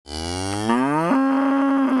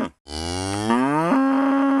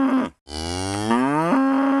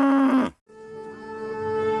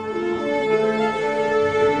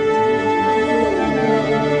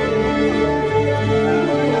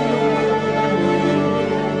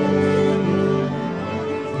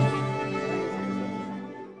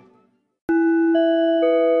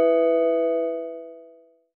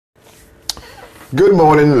Good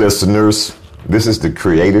morning, listeners. This is the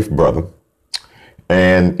Creative Brother,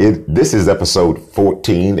 and this is episode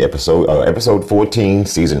 14,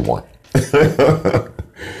 season 1.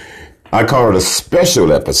 I call it a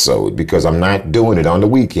special episode because I'm not doing it on the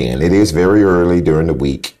weekend. It is very early during the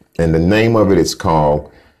week, and the name of it is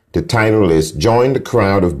called. The title is "Join the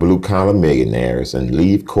Crowd of Blue Collar Millionaires and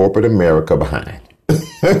Leave Corporate America Behind."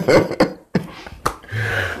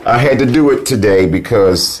 I had to do it today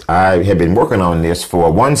because I have been working on this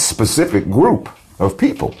for one specific group of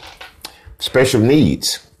people, special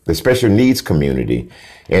needs, the special needs community,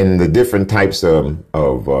 and the different types of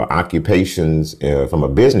occupations from a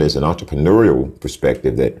business and entrepreneurial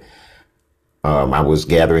perspective that I was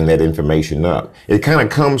gathering that information up. It kind of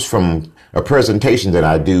comes from a presentation that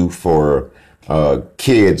I do for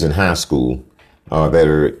kids in high school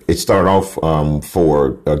it started off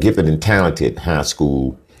for a gifted and talented high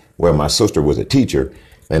school where my sister was a teacher,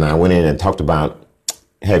 and I went in and talked about,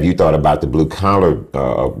 have you thought about the blue collar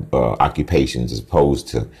occupations as opposed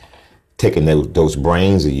to taking those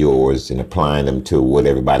brains of yours and applying them to what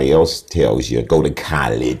everybody else tells you, go to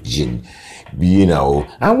college and,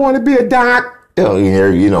 I want to be a doctor.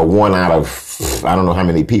 One out of, I don't know how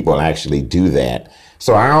many people actually do that.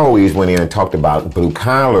 So I always went in and talked about blue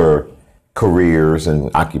collar careers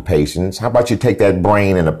and occupations. How about you take that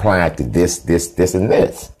brain and apply it to this, and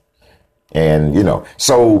this? And,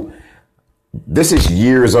 so this is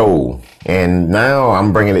years old. And now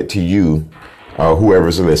I'm bringing it to you,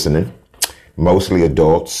 whoever's listening, mostly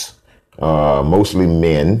adults, mostly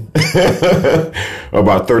men,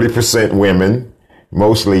 about 30% women,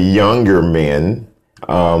 mostly younger men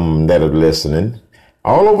that are listening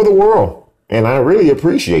all over the world. And I really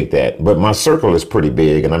appreciate that. But my circle is pretty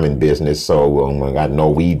big and I'm in business. So I got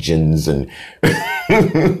Norwegians and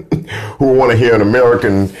who want to hear an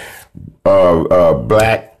American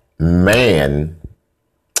black men's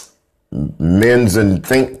and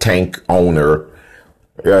think tank owner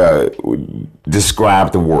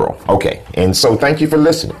describe the world. Okay. And so thank you for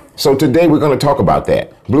listening. So today we're going to talk about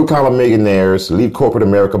that. Blue collar millionaires, leave corporate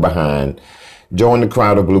America behind. Join the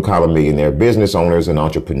crowd of blue collar millionaire business owners and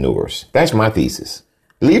entrepreneurs. That's my thesis.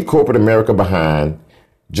 Leave corporate America behind.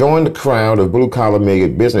 Join the crowd of blue collar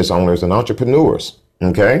business owners and entrepreneurs.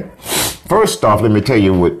 Okay. First off, let me tell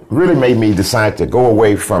you what really made me decide to go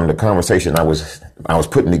away from the conversation I was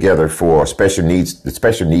putting together for the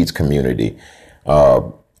special needs community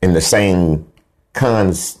in the same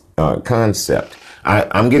concept.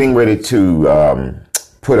 I'm getting ready to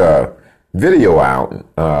put a video out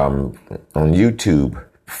on YouTube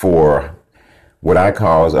for what I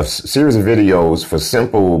call a series of videos for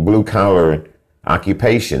simple blue collar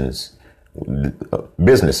occupations,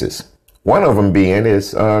 businesses. One of them being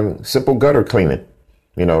is simple gutter cleaning.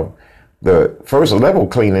 The first level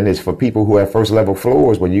cleaning is for people who have first level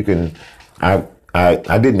floors where you can. I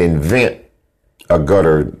didn't invent a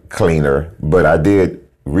gutter cleaner, but I did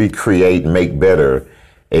recreate, make better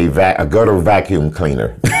a gutter vacuum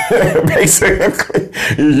cleaner. Basically,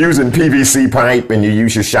 you're using PVC pipe and you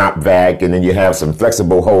use your shop vac, and then you have some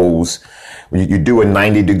flexible hose. You do a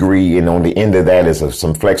 90 degree, and on the end of that is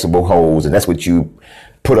some flexible hose, and that's what you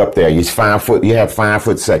put up there. You have 5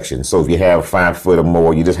 foot sections. So if you have 5 foot or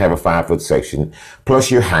more, you just have a 5 foot section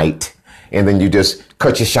plus your height. And then you just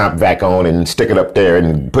cut your shop vac on and stick it up there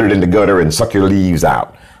and put it in the gutter and suck your leaves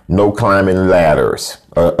out. No climbing ladders.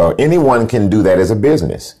 Anyone can do that as a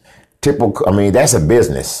business. That's a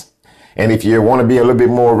business. And if you want to be a little bit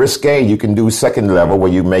more risque, you can do second level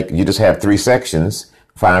where you just have 3 sections,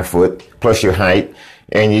 5 foot plus your height,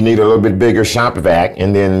 and you need a little bit bigger shop vac,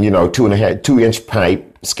 and then 2-inch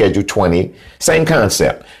pipe, schedule 20. Same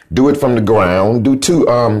concept. Do it from the ground. Do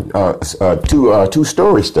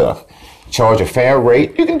two-story stuff. Charge a fair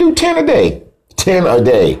rate. You can do 10 a day. 10 a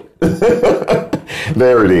day.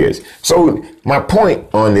 There it is. So my point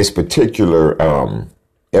on this particular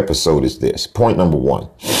episode is this. Point number 1.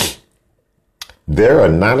 There are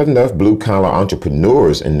not enough blue-collar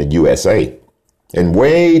entrepreneurs in the USA and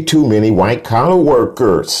way too many white-collar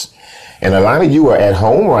workers. And a lot of you are at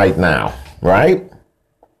home right now, right?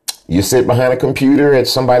 You sit behind a computer at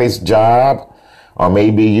somebody's job, or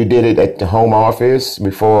maybe you did it at the home office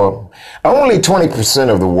before. Only 20%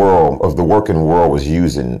 of the working world was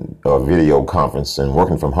using video conference and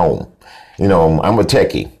working from home. I'm a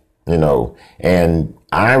techie, and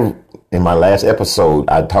in my last episode,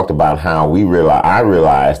 I talked about how I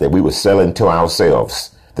realized that we were selling to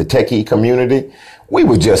ourselves. The techie community, we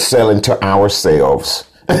were just selling to ourselves.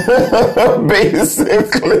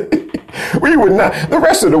 Basically, we were not, the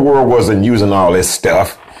rest of the world wasn't using all this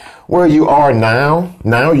stuff. where you are now.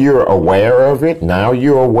 Now you're aware of it. Now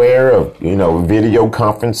you're aware of, video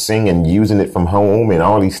conferencing and using it from home and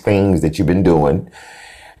all these things that you've been doing.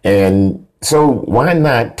 And so why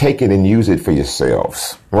not take it and use it for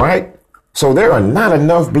yourselves, right? So there are not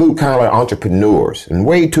enough blue collar entrepreneurs and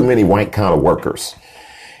way too many white collar workers.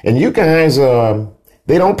 And you guys,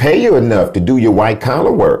 they don't pay you enough to do your white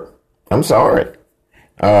collar work. I'm sorry.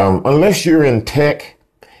 Unless you're in tech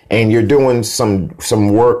and you're doing some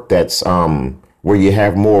work that's where you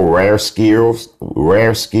have more rare skills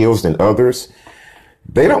than others,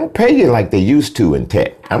 they don't pay you like they used to in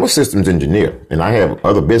tech. I'm a systems engineer, and I have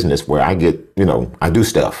other business where I get, I do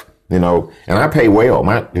stuff, and I pay well.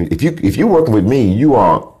 If you're working with me, you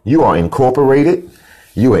are incorporated,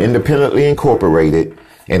 you are independently incorporated,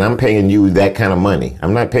 and I'm paying you that kind of money.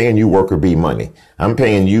 I'm not paying you worker bee money. I'm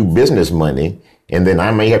paying you business money. And then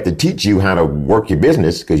I may have to teach you how to work your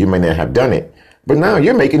business because you may not have done it. But now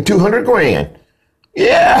you're making 200 grand.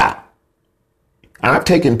 Yeah. I've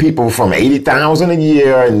taken people from 80,000 a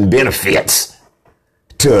year in benefits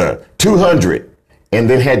to 200 and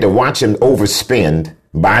then had to watch them overspend,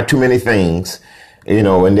 buy too many things,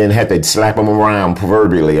 and then had to slap them around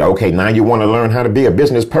proverbially. Okay, now you want to learn how to be a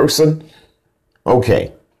business person?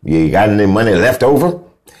 Okay. You got any money left over?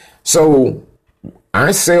 So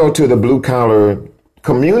I sell to the blue collar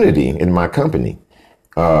community in my company,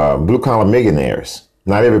 blue collar millionaires.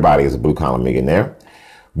 Not everybody is a blue collar millionaire,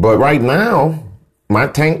 but right now, my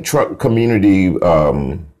tank truck community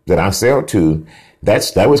that I sell to,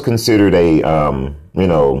 that was considered a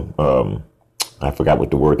I forgot what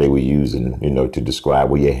the word they were using, to describe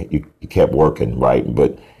where you kept working, right?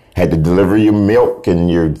 But had to deliver your milk and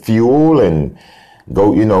your fuel and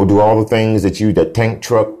go, do all the things that tank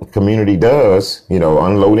truck community does,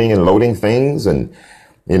 unloading and loading things and,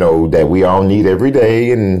 that we all need every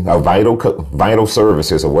day and vital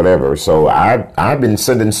services or whatever. So I've been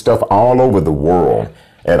sending stuff all over the world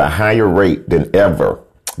at a higher rate than ever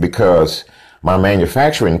because my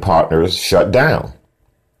manufacturing partners shut down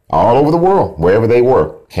all over the world, wherever they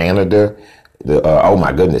were. Canada, oh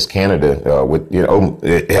my goodness, Canada,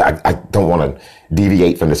 I don't want to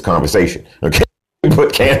deviate from this conversation. Okay.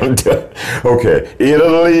 But Canada, okay,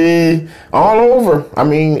 Italy, all over. I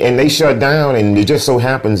mean, and they shut down, and it just so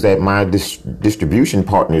happens that my distribution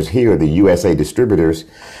partners here, the USA distributors,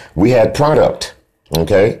 we had product,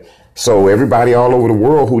 okay? So everybody all over the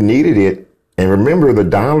world who needed it, and remember, the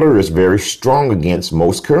dollar is very strong against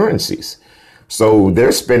most currencies. So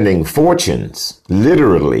they're spending fortunes,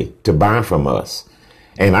 literally, to buy from us.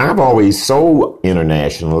 And I've always sold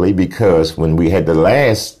internationally because when we had the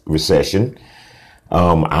last recession,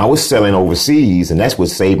 I was selling overseas, and that's what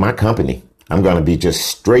saved my company. I'm going to be just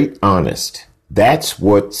straight honest. That's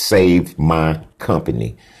what saved my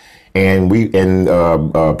company. And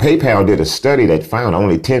PayPal did a study that found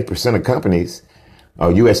only 10% of companies,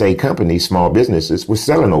 USA companies, small businesses, were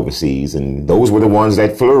selling overseas. And those were the ones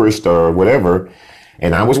that flourished or whatever.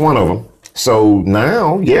 And I was one of them. So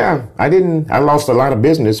now, yeah, I lost a lot of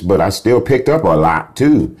business, but I still picked up a lot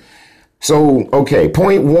too. So, okay,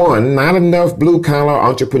 point one, not enough blue collar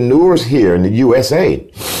entrepreneurs here in the USA.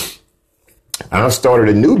 I've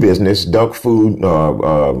started a new business, duck feed, with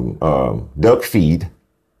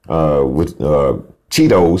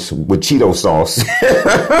Cheetos, with Cheeto sauce.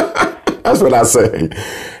 That's what I say.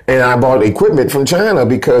 And I bought equipment from China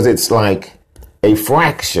because it's like a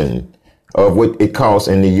fraction of what it costs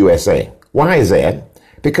in the USA. Why is that?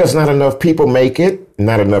 Because not enough people make it,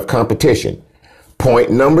 not enough competition.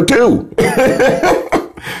 Point number two,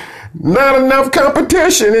 not enough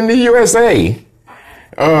competition in the USA.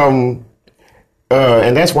 And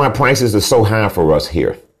that's why prices are so high for us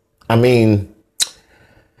here. I mean,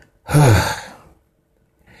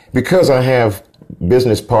 because I have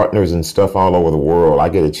business partners and stuff all over the world, I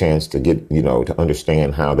get a chance to get, to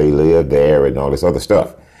understand how they live there and all this other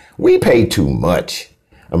stuff. We pay too much,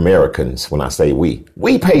 Americans, when I say we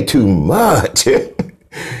pay too much.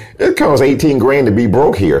 It costs 18 grand to be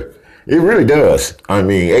broke here. It really does. I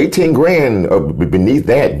mean, 18 grand beneath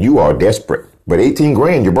that, you are desperate. But 18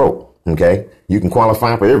 grand, you're broke. Okay. You can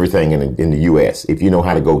qualify for everything in the U.S. if you know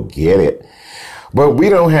how to go get it. But we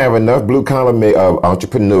don't have enough blue collar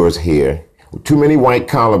entrepreneurs here. Too many white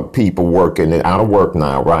collar people working and out of work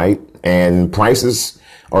now, right? And prices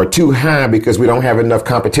are too high because we don't have enough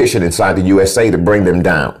competition inside the USA to bring them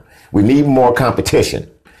down. We need more competition.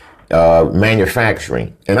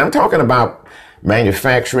 Manufacturing. And I'm talking about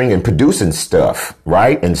manufacturing and producing stuff,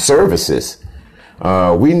 right? And services.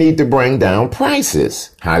 We need to bring down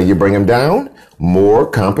prices. How do you bring them down? More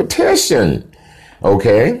competition.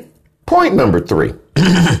 Okay. Point number three.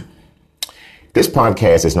 This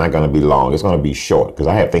podcast is not going to be long. It's going to be short because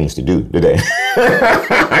I have things to do today.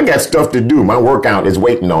 I got stuff to do. My workout is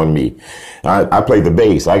waiting on me. I play the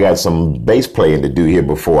bass. I got some bass playing to do here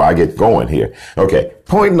before I get going here. Okay.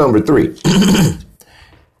 Point number 3.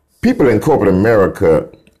 People in corporate America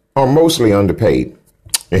are mostly underpaid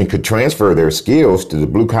and could transfer their skills to the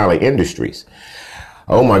blue collar industries.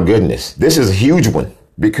 Oh my goodness. This is a huge one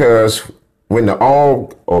because when the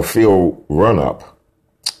oil or fuel run up,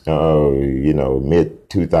 mid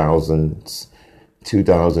 2000s,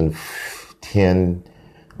 2010,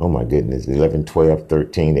 oh my goodness, 11, 12,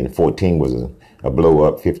 13, and 14 was a blow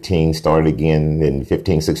up. 15 started again, then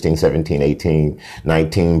 15, 16, 17, 18,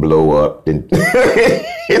 19 blow up. Then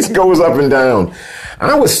it goes up and down.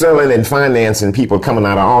 I was selling and financing people coming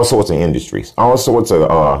out of all sorts of industries, all sorts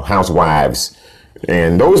of housewives,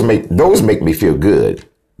 and those make me feel good.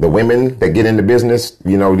 The women that get into business,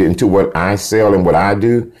 into what I sell and what I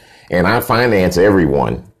do, and I finance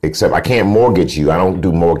everyone, except I can't mortgage you. I don't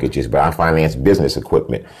do mortgages, but I finance business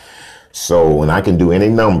equipment. So when I can do any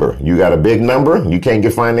number, you got a big number, you can't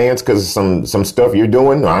get financed because of some stuff you're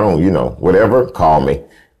doing, I don't, whatever, call me.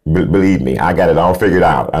 Believe me, I got it all figured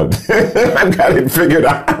out. I've got it figured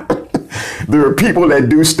out. There are people that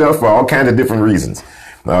do stuff for all kinds of different reasons.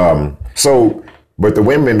 But the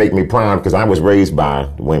women make me proud because I was raised by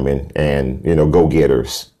women and,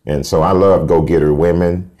 go-getters. And so I love go-getter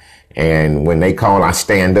women. And when they call, I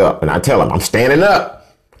stand up and I tell them, I'm standing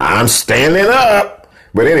up. I'm standing up.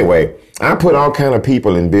 But anyway, I put all kind of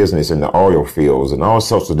people in business in the oil fields and all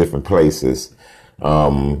sorts of different places.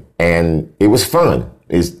 And it was fun.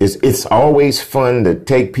 It's always fun to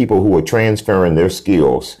take people who are transferring their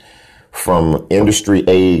skills from industry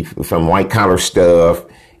A, from white collar stuff,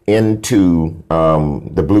 into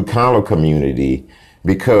the blue collar community,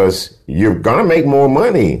 because you're gonna make more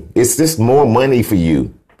money. It's just more money for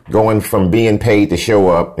you going from being paid to show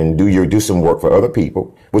up and do some work for other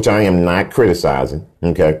people, which I am not criticizing.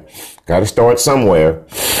 Okay, got to start somewhere,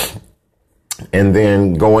 and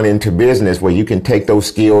then going into business where you can take those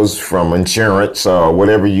skills from insurance or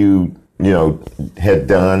whatever you had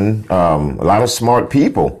done. A lot of smart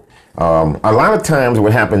people. A lot of times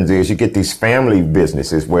what happens is you get these family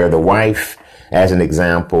businesses where the wife, as an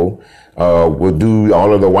example, will do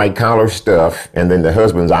all of the white collar stuff, and then the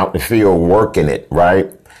husband's out in the field working it,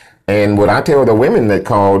 right? And what I tell the women that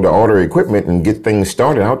call to order equipment and get things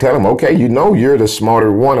started, I'll tell them, okay, you're the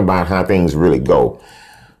smarter one about how things really go.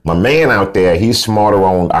 My man out there, he's smarter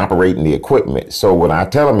on operating the equipment. So what I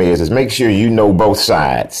tell him is make sure you know both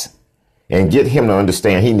sides and get him to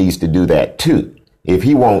understand he needs to do that too. If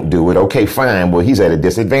he won't do it, okay, fine. Well, he's at a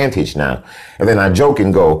disadvantage now. And then I joke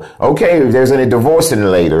and go, okay, if there's any divorcing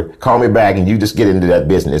later, call me back and you just get into that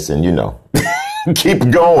business and, keep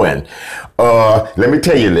going. Let me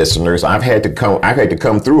tell you, listeners, I've had to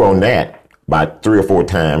come through on that about 3 or 4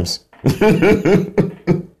 times.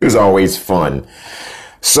 It's always fun.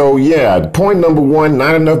 So yeah, point number 1,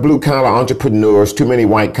 not enough blue collar entrepreneurs, too many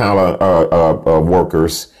white collar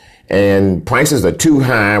workers. And prices are too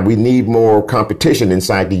high. We need more competition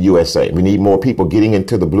inside the USA. We need more people getting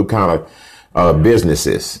into the blue collar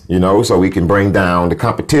businesses, so we can bring down the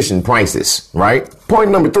competition prices, right? Point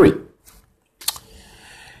number 3.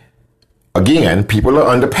 Again, people are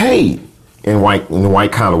underpaid in the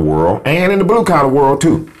white collar world and in the blue collar world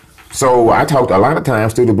too. So I talked a lot of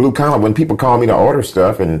times to the blue collar when people call me to order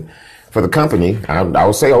stuff and for the company,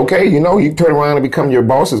 I'll say, okay, you turn around and become your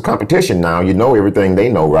boss's competition now. You know everything they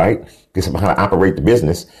know, right? It's about how to operate the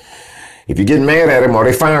business. If you get mad at them or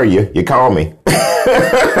they fire you, you call me.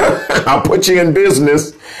 I'll put you in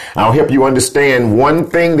business. I'll help you understand one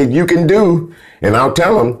thing that you can do. And I'll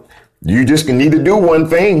tell them, you just need to do one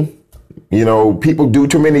thing. People do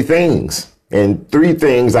too many things. And 3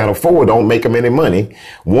 things out of 4 don't make them any money.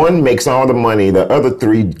 1 makes all the money. The other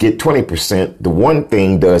 3 get 20%. The one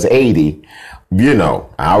thing does 80.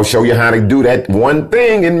 I'll show you how to do that one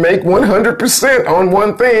thing and make 100% on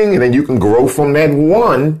one thing. And then you can grow from that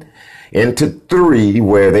 1 into 3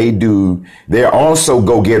 where they're also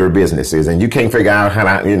go-getter businesses. And you can't figure out how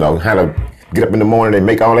to get up in the morning and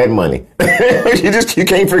make all that money. you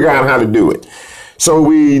can't figure out how to do it. So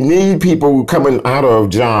we need people coming out of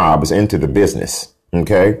jobs into the business.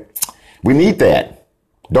 Okay. We need that.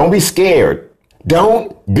 Don't be scared.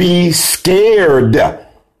 Don't be scared.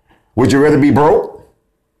 Would you rather be broke?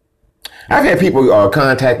 I've had people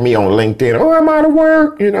contact me on LinkedIn. Oh, I'm out of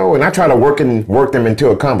work, and I try to work them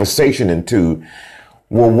into a conversation into,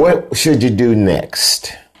 well, what should you do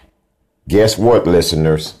next? Guess what,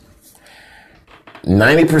 listeners?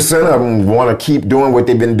 90% of them want to keep doing what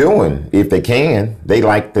they've been doing if they can. They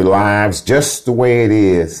like their lives just the way it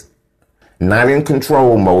is. not in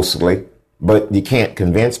control mostly, but you can't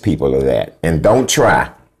convince people of that. And don't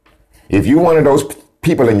try. If you're one of those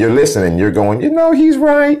people and you're listening, you're going, he's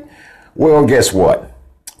right. Well, guess what?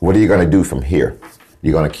 What are you going to do from here?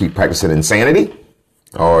 You're going to keep practicing insanity,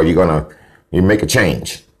 or you make a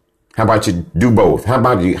change? How about you do both? How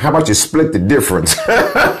about you split the difference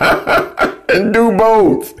and do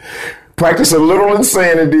both? Practice a little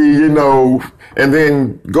insanity, and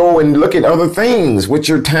then go and look at other things with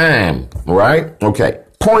your time, right? Okay.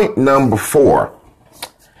 Point number 4,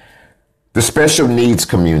 the special needs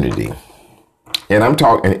community. And I'm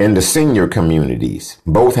talking in the senior communities,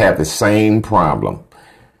 both have the same problem.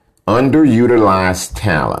 Underutilized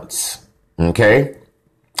talents. Okay?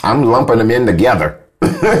 I'm lumping them in together.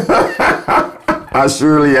 I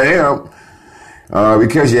surely am.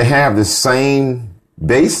 Because you have the same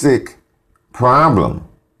basic problem,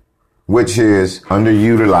 which is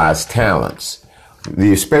underutilized talents.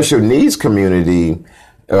 The special needs community,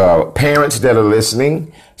 parents that are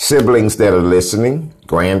listening, siblings that are listening,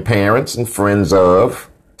 grandparents and friends of,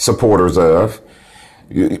 supporters of.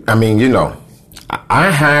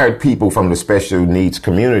 I hired people from the special needs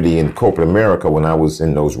community in corporate America when I was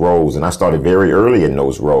in those roles, and I started very early in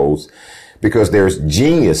those roles because there's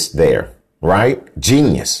genius there, right?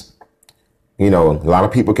 Genius. A lot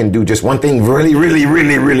of people can do just one thing really, really,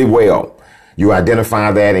 really, really well. You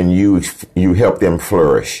identify that and you help them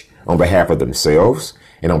flourish on behalf of themselves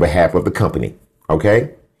and on behalf of the company,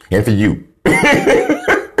 okay? And for you.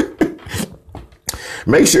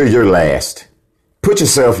 Make sure you're last. Put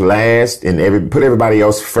yourself last and put everybody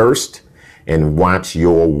else first, and watch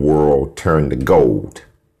your world turn to gold.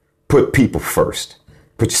 Put people first.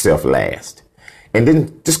 Put yourself last. And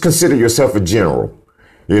then just consider yourself a general,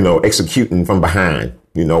 executing from behind,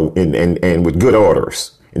 and with good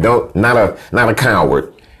orders. And not a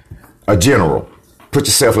coward, a general. Put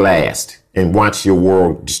yourself last and watch your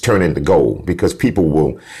world just turn into gold, because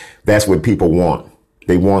that's what people want.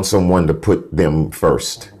 They want someone to put them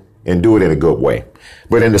first and do it in a good way.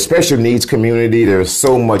 But in the special needs community, there's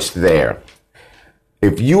so much there.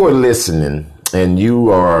 If you are listening and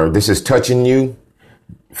this is touching you,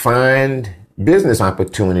 find business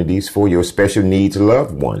opportunities for your special needs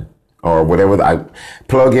loved one, or whatever. I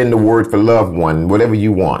plug in the word for loved one, whatever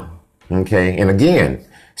you want. Okay. And again,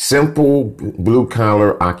 simple blue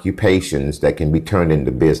collar occupations that can be turned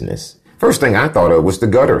into business. First thing I thought of was the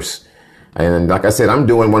gutters. And like I said, I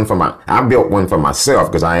built one for myself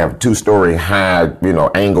because I have a 2-story high,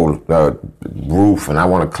 angled roof, and I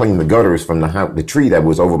want to clean the gutters from the tree that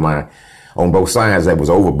was on both sides, that was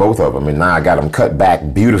over both of them. And now I got them cut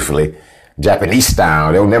back beautifully, Japanese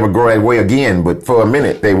style. They'll never grow that way again. But for a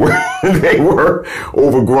minute they were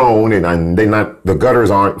overgrown, and the gutters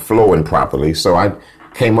aren't flowing properly. So I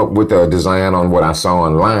came up with a design on what I saw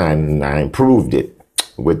online, and I improved it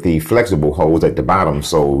with the flexible holes at the bottom,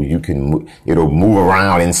 so it'll move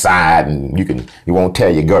around inside, and you won't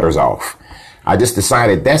tear your gutters off. I just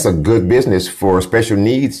decided that's a good business for a special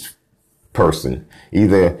needs person,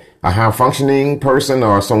 either a high functioning person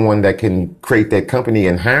or someone that can create that company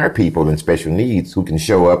and hire people in special needs who can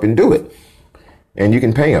show up and do it. And you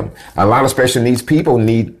can pay them. A lot of special needs people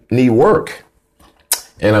need work.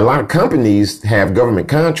 And a lot of companies have government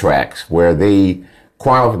contracts where they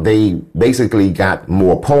basically got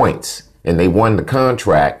more points, and they won the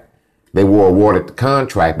contract. They were awarded the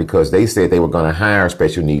contract because they said they were going to hire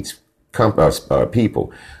special needs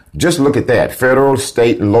people. Just look at that. Federal,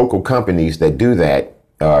 state, and local companies that do that,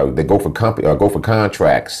 they go for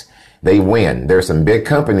contracts, they win. There's some big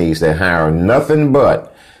companies that hire nothing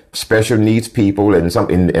but special needs people, and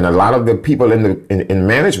a lot of the people in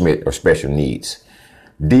management are special needs.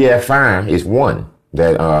 DFI is one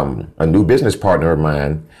that a new business partner of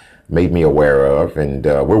mine made me aware of, and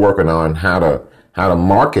we're working on how to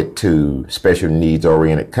market to special needs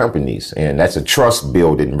oriented companies, and that's a trust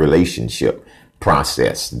building relationship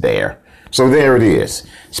process there. So there it is.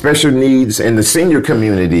 Special needs in the senior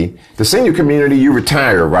community. The senior community, you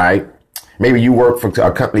retire, right? Maybe you work for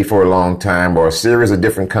a company for a long time, or a series of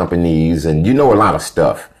different companies, and you know a lot of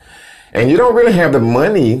stuff, and you don't really have the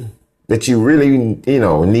money that you really,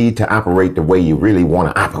 need to operate the way you really want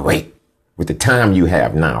to operate with the time you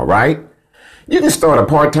have now, right? You can start a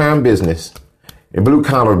part-time business, a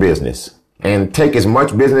blue-collar business, and take as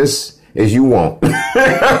much business as you want.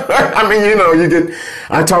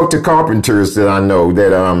 I talk to carpenters that I know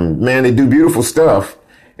that, they do beautiful stuff.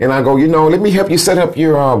 And I go, let me help you set up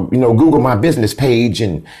your, Google My Business page,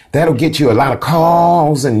 and that'll get you a lot of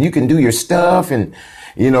calls, and you can do your stuff. And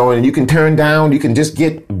and you can turn down, you can just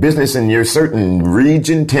get business in your certain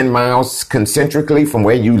region, 10 miles concentrically from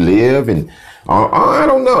where you live. And I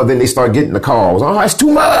don't know. Then they start getting the calls. Oh, it's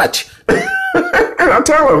too much. And I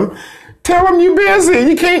tell them you're busy.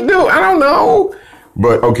 You can't do it. I don't know.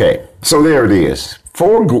 But okay. So there it is.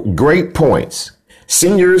 4 great points.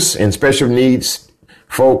 Seniors and special needs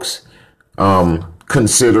folks,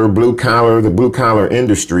 consider the blue collar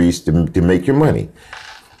industries to make your money.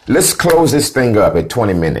 Let's close this thing up at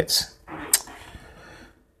 20 minutes.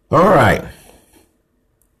 All right.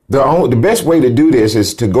 The best way to do this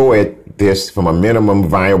is to go at this from a minimum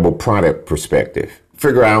viable product perspective.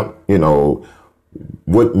 Figure out,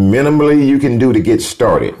 what minimally you can do to get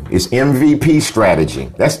started. It's MVP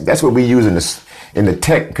strategy. That's what we use in the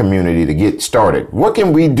tech community to get started. What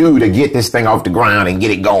can we do to get this thing off the ground and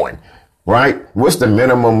get it going? Right? What's the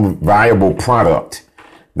minimum viable product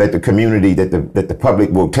that the community, that the public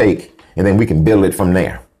will take, and then we can build it from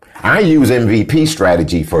there. I use MVP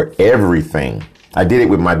strategy for everything. I did it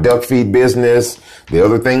with my duck feed business, the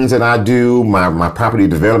other things that I do, my property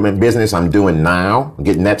development business I'm doing now, I'm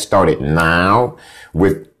getting that started now.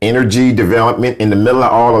 With energy development in the middle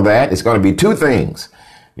of all of that, it's going to be 2 things.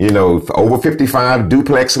 For over 55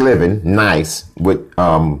 duplex living, nice, with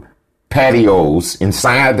patios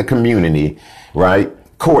inside the community, right?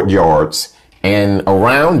 Courtyards, and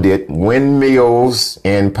around it, windmills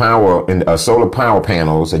and solar power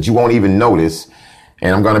panels that you won't even notice.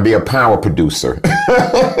 And I'm going to be a power producer.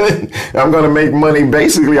 I'm going to make money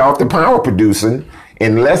basically off the power producing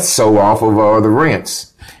and less so off of the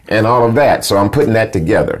rents and all of that. So I'm putting that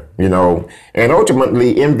together, and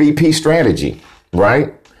ultimately MVP strategy,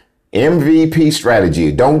 right? MVP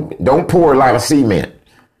strategy. Don't pour a lot of cement.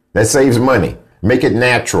 That saves money. Make it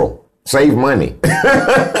natural. Save money.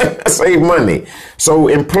 Save money. So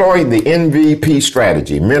employ the MVP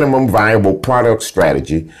strategy, minimum viable product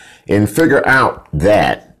strategy, and figure out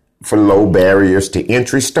that for low barriers to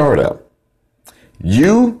entry startup.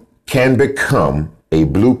 You can become a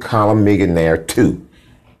blue collar millionaire too.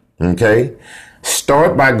 Okay?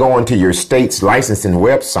 Start by going to your state's licensing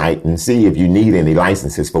website and see if you need any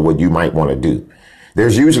licenses for what you might want to do.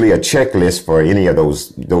 There's usually a checklist for any of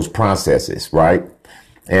those processes, right?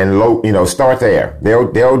 And start there.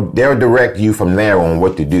 They'll direct you from there on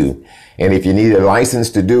what to do. And if you need a license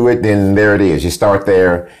to do it, then there it is. You start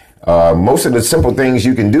there. Most of the simple things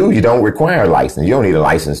you can do, you don't require a license. You don't need a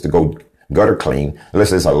license to go gutter clean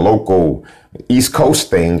unless it's a local East Coast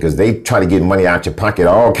thing, because they try to get money out your pocket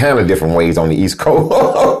all kind of different ways on the East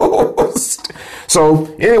Coast. So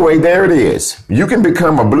anyway, there it is. You can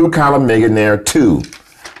become a blue collar millionaire too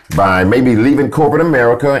by maybe leaving corporate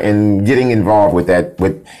America and getting involved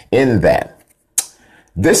in that.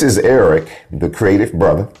 This is Eric, the creative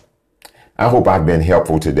brother. I hope I've been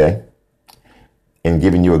helpful today in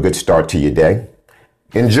giving you a good start to your day.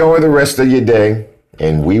 Enjoy the rest of your day,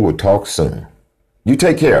 and we will talk soon. You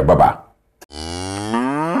take care. Bye-bye.